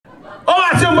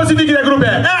Savim pasitikite grupė.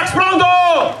 Ekspromtu!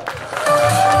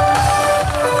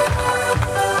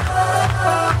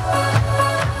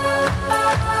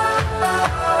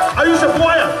 Ar jūs čia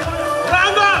plojat?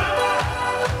 Rango!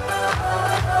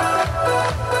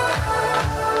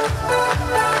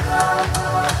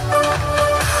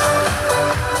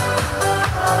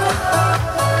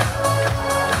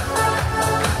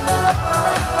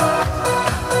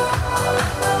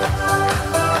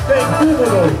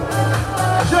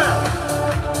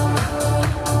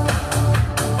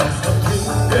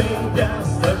 Paslaptingai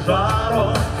gęsta žaro,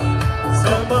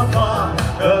 skamba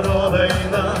vakaro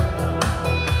daina.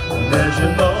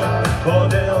 Nežinau,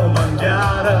 kodėl man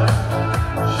gera,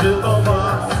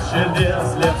 šildomas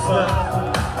širdies liepsna.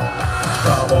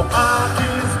 Tavo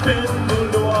akys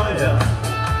spinduliuoja,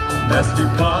 mes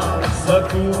tik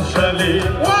pasakų šaly.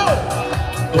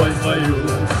 Tuoj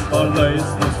svajus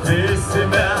sparnais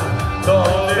nuskrisime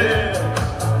toli,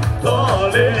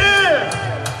 toli.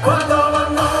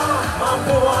 Padovanok man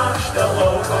puokštę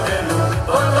lauko gėlių,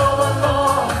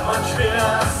 padovanok man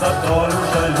šviesą tolių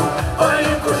žalių.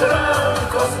 Paimk už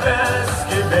rankos,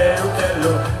 vesk į vėjų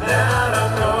keliu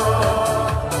neramiu.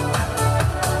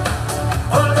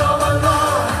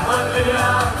 Padovanok man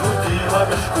lietų tylą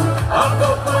miškų,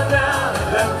 apgauk mane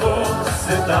lengvu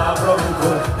sidabro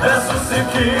rūku. Mes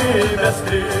susikibę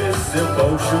skrisim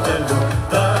paukščių keliu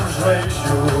tarp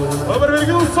žvaigždžių. Dabar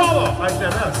Virginų solo, aš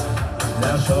ne mes.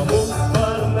 Neša mums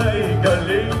sparnai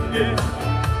galingi,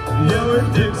 jau ir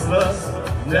tikslas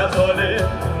netoli.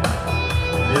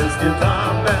 Viens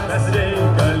kitam mes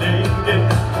reikalingi,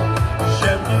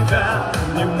 šiam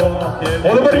gyvenimo keliu.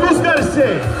 O dabar jūs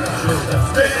garsiai!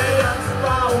 Šiltas vėjas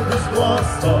plaukus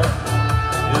glosto,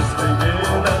 jis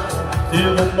vaidina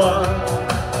tylumą.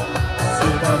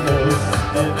 Supa mus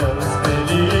dienos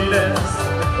mėlynės,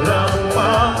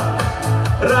 ramuma,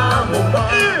 ramuma.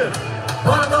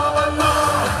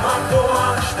 Padovanok man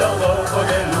puokštę lauko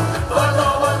gėlių,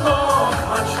 padovanok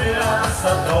man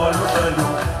šviesą tolių žalių.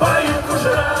 Paimk už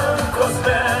rankos,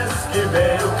 vesk į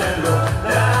vėjų keliu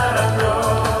neramiu.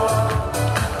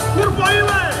 Kur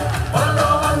paimai?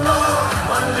 Padovanok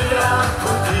man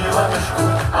lietų tylą miškų,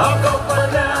 apgauk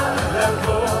mane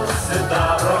lengvu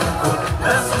sidabro rūku.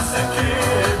 Mes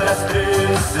susikibę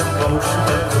skrisim paukščių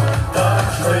keliu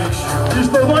tarp žvaigždžių.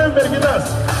 Išnaudojam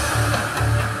merginas.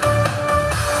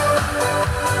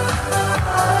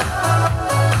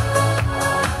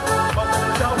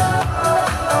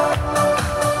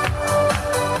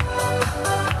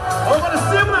 O dabar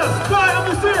Simnas, pajam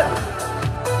visi!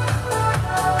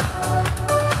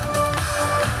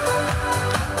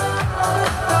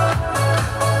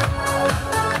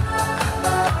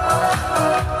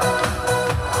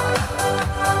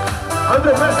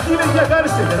 Andriau, mes tyliai kiek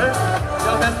garsiai, gerai?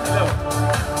 Gal mes tyliau.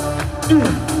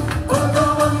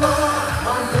 Padovanok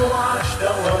man puokštę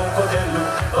lauko gėlių,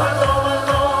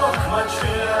 padovanok man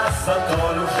šviesą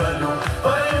tolių žalių.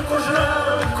 Paimk už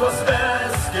rankos,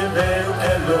 vesk į vėjų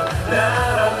keliu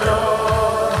neramiu,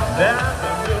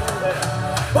 neramiu.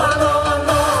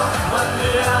 Padovanok man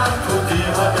lietų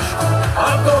tylą miškų,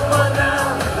 apgauk mane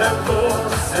lengvu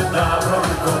sidabro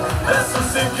rūku. Mes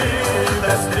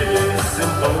susikibę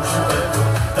skrisim paukščių keliu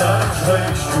tarp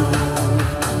žvaigždžių.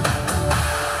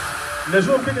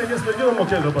 Nežinom, kaip reikės merginom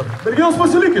mokėti dabar. Merginos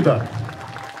pasilikite.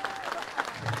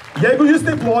 Jeigu jūs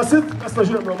taip plosit, mes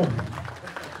važiuojam namo.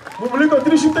 Mums liko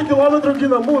 300 km iki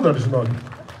namų dar,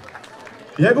 žinokit.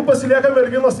 Jeigu pasilieka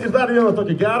merginos ir dar vieną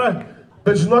tokį gerą,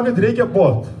 bet žinokit, reikia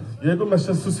bot. Jeigu mes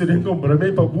čia susirinkom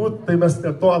ramiai pabūt, tai mes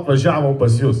net to atvažiavom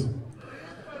pas jūs.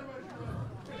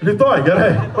 Rytoj,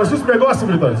 gerai. Pas jūs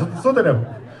mėgosim rytoj. Sutarėm.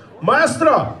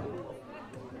 Maestro!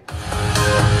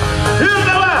 Ir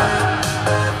dabar!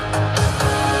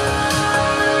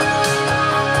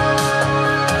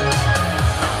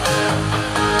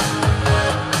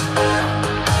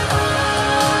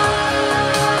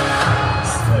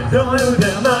 Svajonių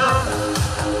diena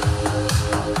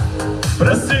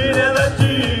prasideda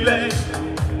tyliai,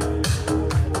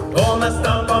 o mes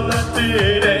tampam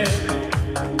naktiniai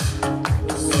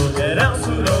su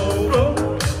geriausiu draugu.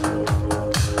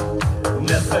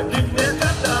 Nesakyk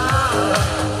niekada,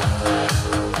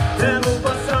 tegu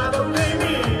pasako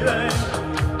kaimynai,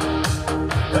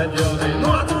 kad jau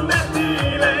dainuotume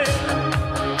tyliai,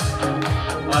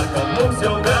 ar kad mums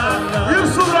jau gana. Ir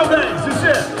su draugais,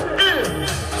 visi!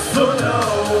 Su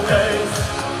draugais,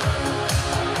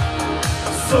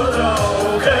 su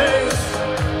draugais,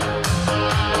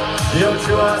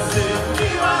 jaučiuosi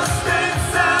gyvas kaip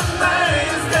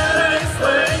senais gerais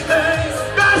laikais.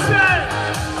 Garsiai!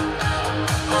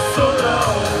 Su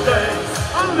draugais,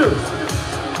 Andrius!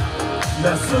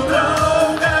 mes su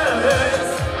draugais,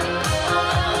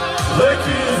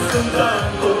 laikysim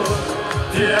dangų,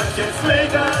 tiek, kiek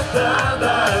sveikata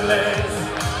dar leis.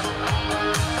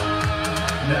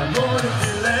 Nenoriu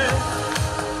tylėt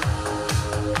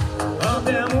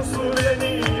apie mūsų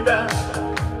vienybę,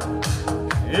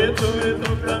 ir turi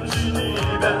daug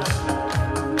amžinybę.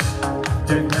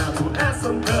 Tiek metų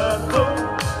esam kartu,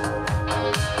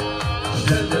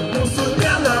 šiandien mūsų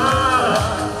diena,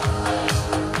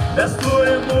 mes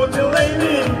turim būti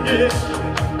laimingi,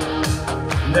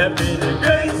 ne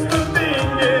pinigais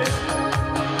turtingi,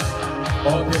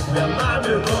 o kiekvieną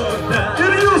minutę.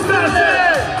 Ir jūs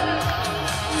tarsiai!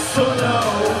 Su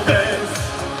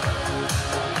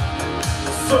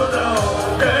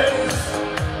draugais,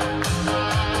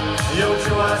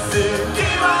 jaučiuosi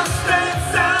gyvas taip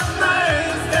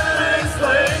senais gerais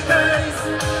laikais.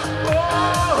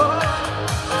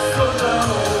 Su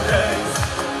draugais,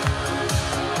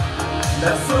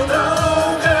 nes su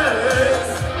draugais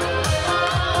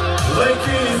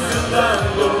laikysim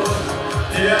dangų,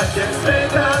 tiek, kiek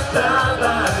sveikata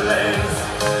dar leis.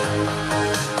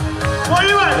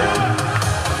 Plojimai!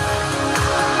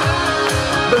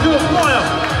 Bet jūs plojam!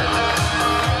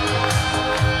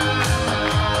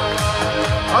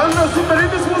 Antras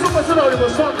superinis mūsų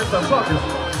pasirodymas, šokis.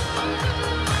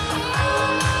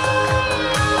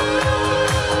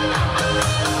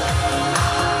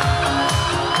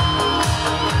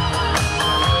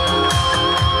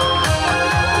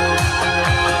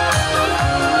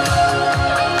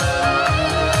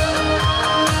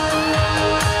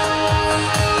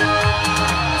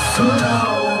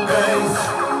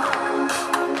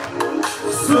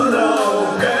 Su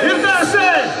draugais, Ir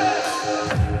tarsiai!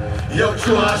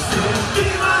 jaučiuosi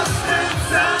gyvas kaip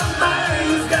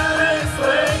senais gerais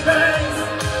laikais.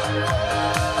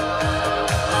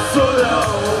 Su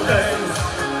draugais,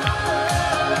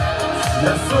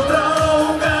 nes su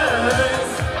draugais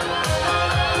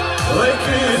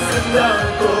laikysim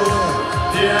dangų,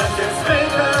 tiek, kiek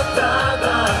sveikata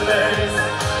dar leis.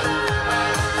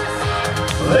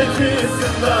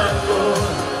 Laikysim dangų,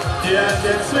 tiek,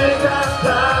 kiek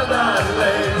sveikata dar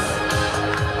leis.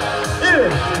 Ir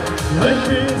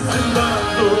Laikysim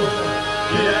dangų,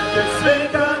 tiek, kiek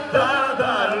sveikata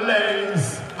dar leis.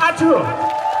 ačiū!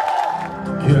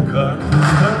 Kiek kartų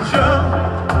bandžiau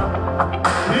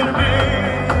ir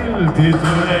viltį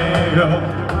turėjau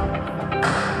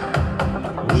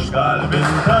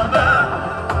užkalbint tave,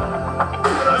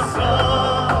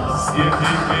 drąsos kiek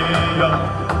reikėjo.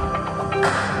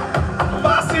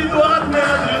 Pasiduot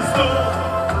nedrįstu,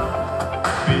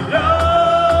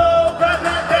 bijau, kad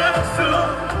neteksiu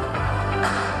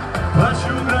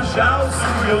pačių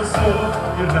gražiausių jausmų.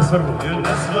 Ir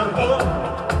nesvarbu,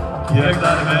 kiek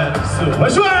dar verksiu.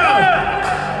 Važiuojam!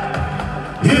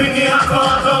 Ir nieko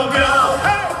daugiau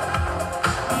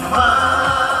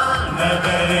man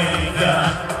nebereikia.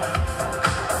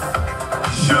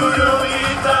 Žiūriu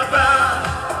į tave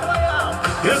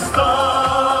ir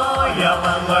stoja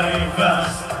man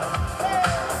laikas.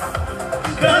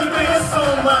 Kalbi su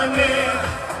manim,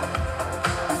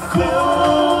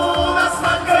 kūnas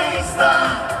man kaista.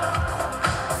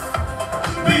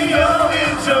 Bijau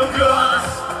ir džiaugiuos,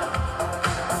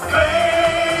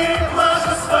 kaip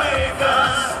mažas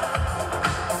vaikas.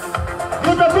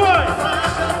 Grupė tuoj!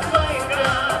 Mažas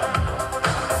vaikas.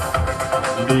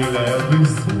 Mylėt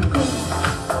visų,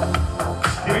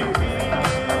 kaip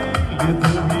myli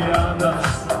tu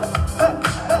vienas.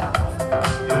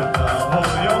 Ir tavo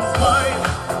jausmai,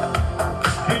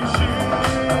 kaip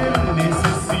žilnys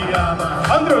į sieną.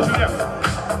 Andriau, žiūrėk!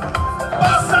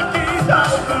 Pasakyt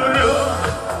tau turiu,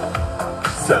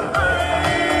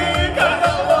 senai ką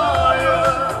galvoju.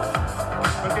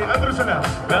 Bet kai Andriu šalia,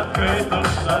 Bet kai tu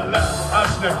šalia,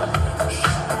 aš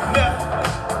ne.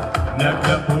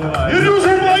 nekvepuoju. Ir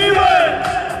jūsų plojimai!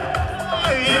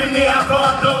 Ir nieko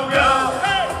daugiau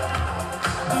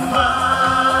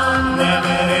man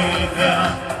nebereikia.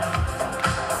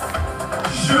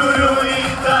 Žiūriu į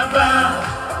tave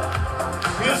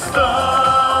ir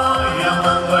stoja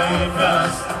man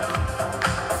laikas.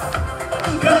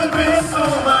 Kalbi su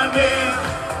manim,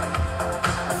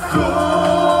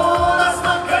 kūnas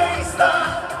man kaista.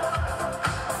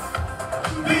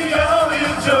 Bijau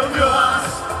ir džiaugiuos,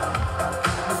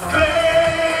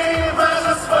 kaip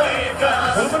mažas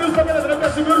vaikas. Dabar jūs pakeliat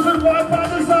rankas į viršų ir plojat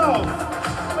patys savo.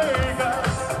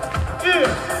 Vaikas.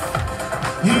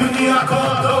 Ir nieko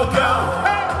daugiau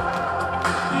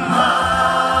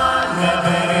man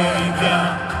nebereikia.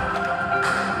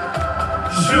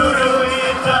 Žiūriu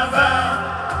į tave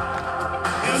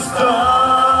ir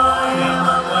stoja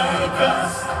man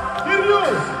laikas. ir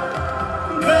jūs!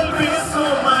 Kalbi su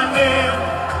manim,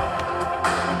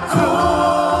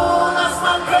 kūnas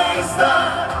man kaista.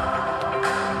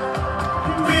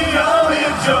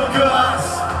 džiaugiuos,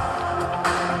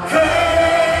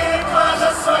 kaip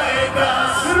mažas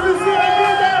vaikas. Ir visi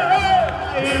ragina,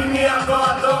 Ir nieko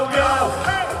daugiau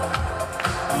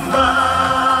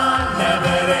man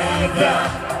nebereikia.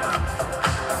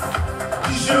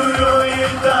 Žiūriu į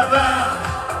tave,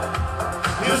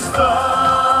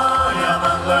 įstoja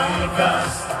man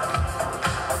laikas.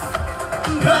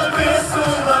 Kalbi su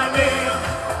manim,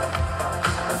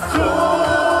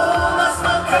 kūnas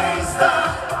man kaista.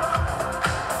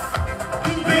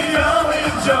 Bijau ir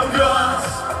džiaugiuos,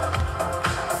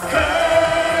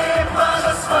 kaip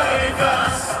mažas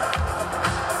vaikas.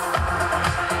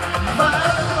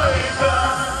 Mažas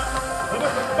vaikas.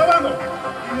 pabandom.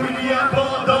 Ir nieko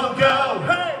daugiau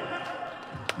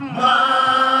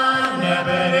man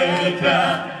nebereikia.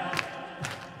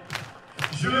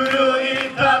 Žiūriu į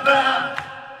tave,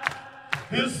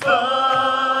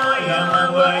 įstoja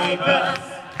man laikas.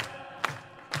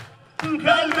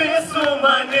 Kalbi su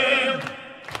manim,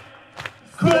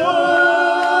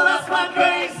 kūnas man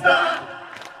kaista.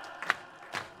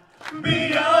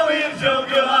 Bijau ir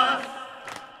džiaugiuos,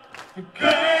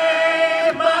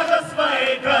 kaip mažas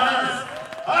vaikas.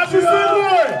 Ačiū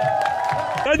Simnui!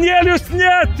 Danielius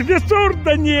net, visur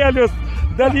Danielius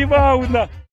dalyvauna.